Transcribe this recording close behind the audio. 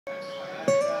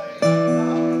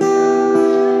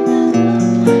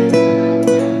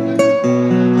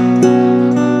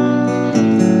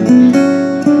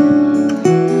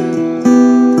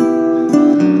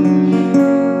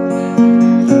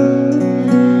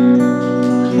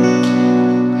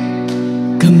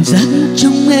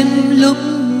em lúc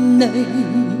này,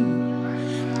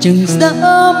 chẳng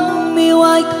dám yêu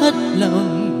ai thật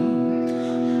lòng,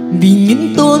 vì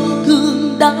những tổn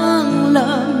thương đang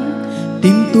làm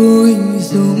tim tôi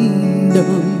rung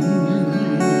động.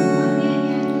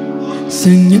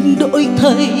 Sợ những đổi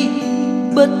thay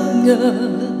bất ngờ,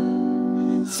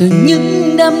 sợ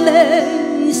những đam mê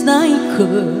dại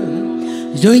khờ,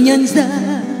 rồi nhận ra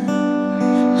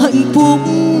hạnh phúc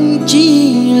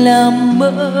chỉ là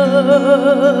mơ.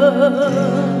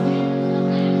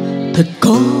 Thật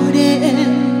khó để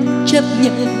em chấp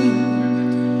nhận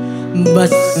và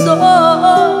xóa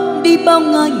đi bao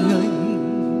ngại ngần,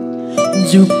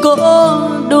 dù có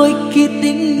đôi khi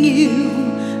tình yêu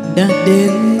đã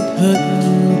đến thật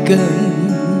gần.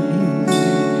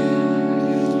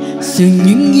 Sợ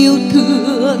những yêu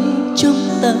thương trong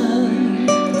ta,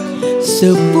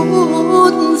 sợ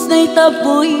phút giây ta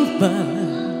vội vã,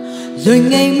 rồi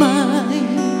ngày mai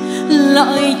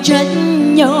lại trách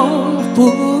nhau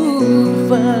phũ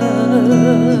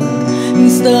phàng.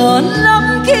 Sợ lắm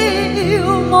khi yêu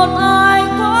một ai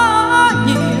quá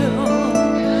nhiều,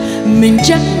 mình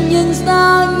chẳng nhận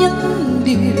ra những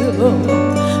điều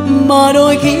mà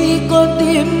đôi khi con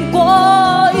tim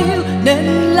quá yêu nên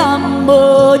làm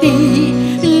mờ đi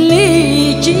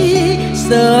lý trí.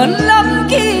 Sợ lắm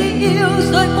khi yêu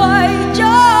rồi quay trở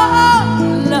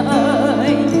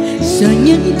lại, sợ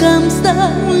những cảm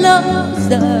giác lâu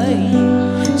dài,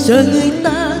 sợ người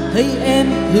ta thấy em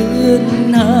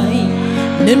thương hại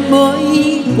nên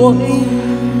mới quay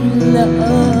lại.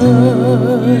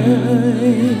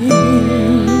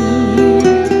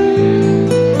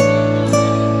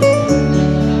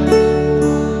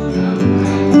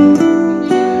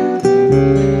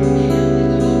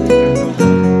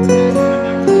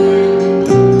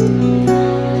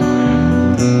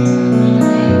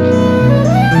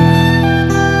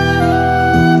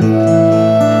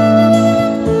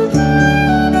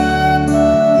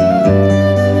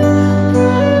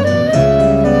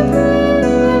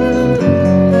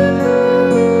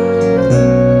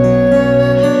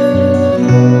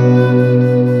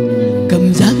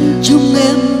 Chúng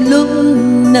em lúc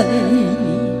này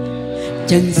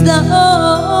chẳng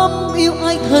dám yêu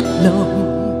ai thật lòng,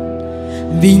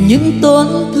 vì những tổn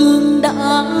thương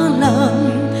đã làm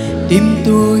tim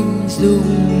tôi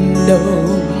rung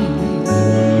động.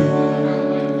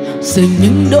 Sợ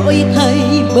những đổi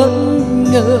thay bất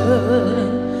ngờ,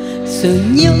 sợ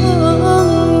những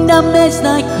đam mê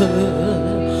dại khờ,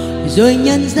 rồi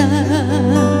nhận ra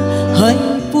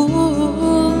hạnh phúc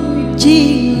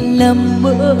chỉ là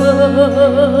mơ.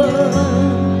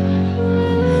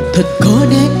 Thật khó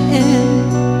để em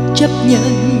chấp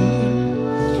nhận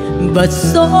và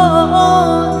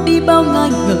xóa đi bao ngại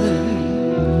ngần,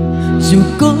 dù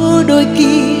có đôi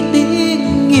khi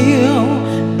tình yêu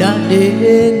đã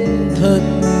đến thật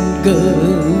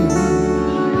gần.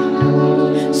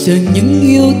 Sợ những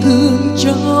yêu thương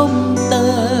trong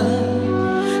ta,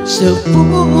 sợ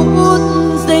phút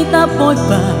giây ta vội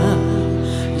vã,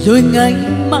 rồi ngày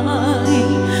mai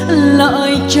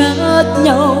lại trách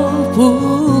nhau phũ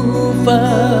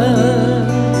phàng.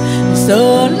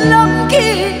 Sợ lắm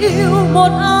khi yêu một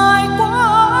ai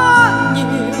quá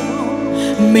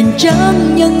nhiều, mình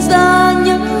chẳng nhận ra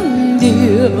những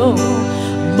điều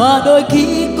mà đôi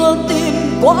khi con tim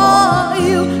quá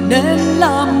yêu nên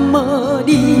làm mờ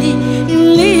đi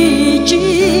lý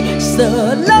trí.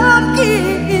 Sợ lắm khi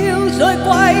yêu rồi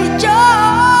quay trở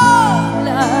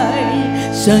lại,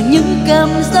 sợ những cảm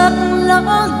giác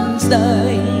lắng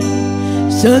dài,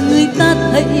 sợ người ta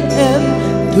thấy em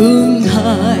thương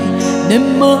hại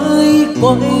nên mới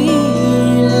quay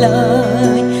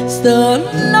lại. Sợ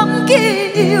lắm khi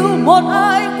yêu một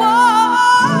ai quá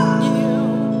nhiều,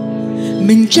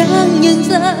 mình chẳng nhận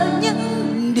ra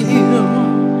những điều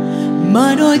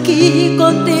mà đôi khi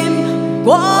con tim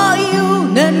quá yêu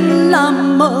nên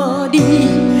làm mờ đi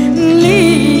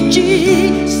lý trí.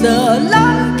 Sợ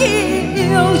lắm khi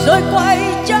yêu rồi quay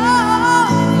trở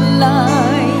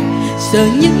lại, sợ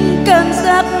những cảm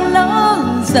giác lâu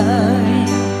dài,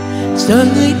 sợ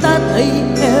người ta thấy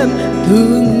em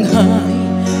thương hại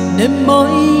nên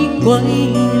mới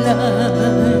quay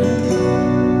lại.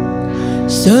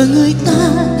 Sợ người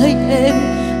ta thấy em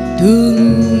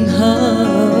thương hại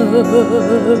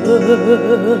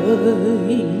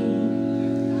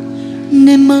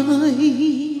nên mới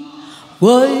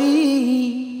quay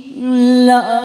lại.